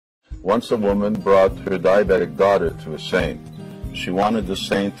Once a woman brought her diabetic daughter to a saint. She wanted the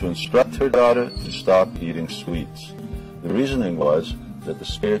saint to instruct her daughter to stop eating sweets. The reasoning was that the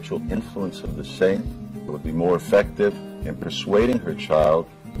spiritual influence of the saint would be more effective in persuading her child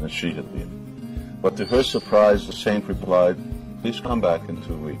than she had been. But to her surprise, the saint replied, "Please come back in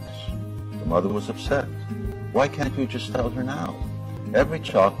 2 weeks." The mother was upset. "Why can't you just tell her now? Every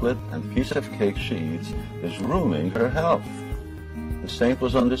chocolate and piece of cake she eats is ruining her health." The saint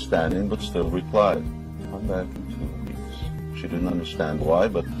was understanding, but still replied, "Come back in 2 weeks." She didn't understand why,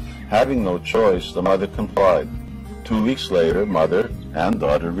 but having no choice, the mother complied. 2 weeks later, mother and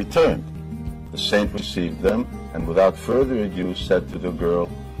daughter returned. The saint received them, and without further ado said to the girl,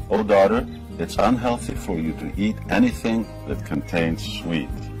 "Oh daughter, it's unhealthy for you to eat anything that contains sweet.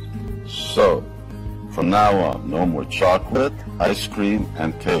 So, from now on, no more chocolate, ice cream,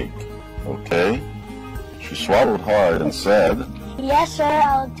 and cake. Okay?" She swallowed hard and said, "Yes, sir,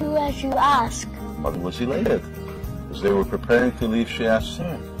 I'll do as you ask." Mother was elated. As they were preparing to leave, she asked,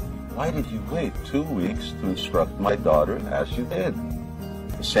 "Sir, why did you wait 2 weeks to instruct my daughter as you did?"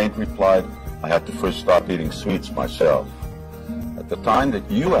 The saint replied, "I had to first stop eating sweets myself. At the time that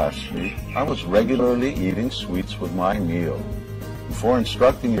you asked me, I was regularly eating sweets with my meal. Before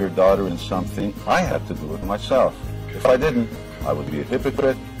instructing your daughter in something, I had to do it myself. If I didn't, I would be a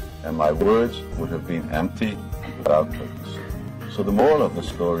hypocrite, and my words would have been empty and without purpose." So the moral of the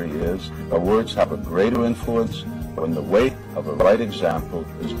story is, our words have a greater influence when the weight of a right example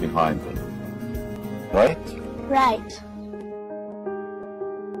is behind them. Right? Right.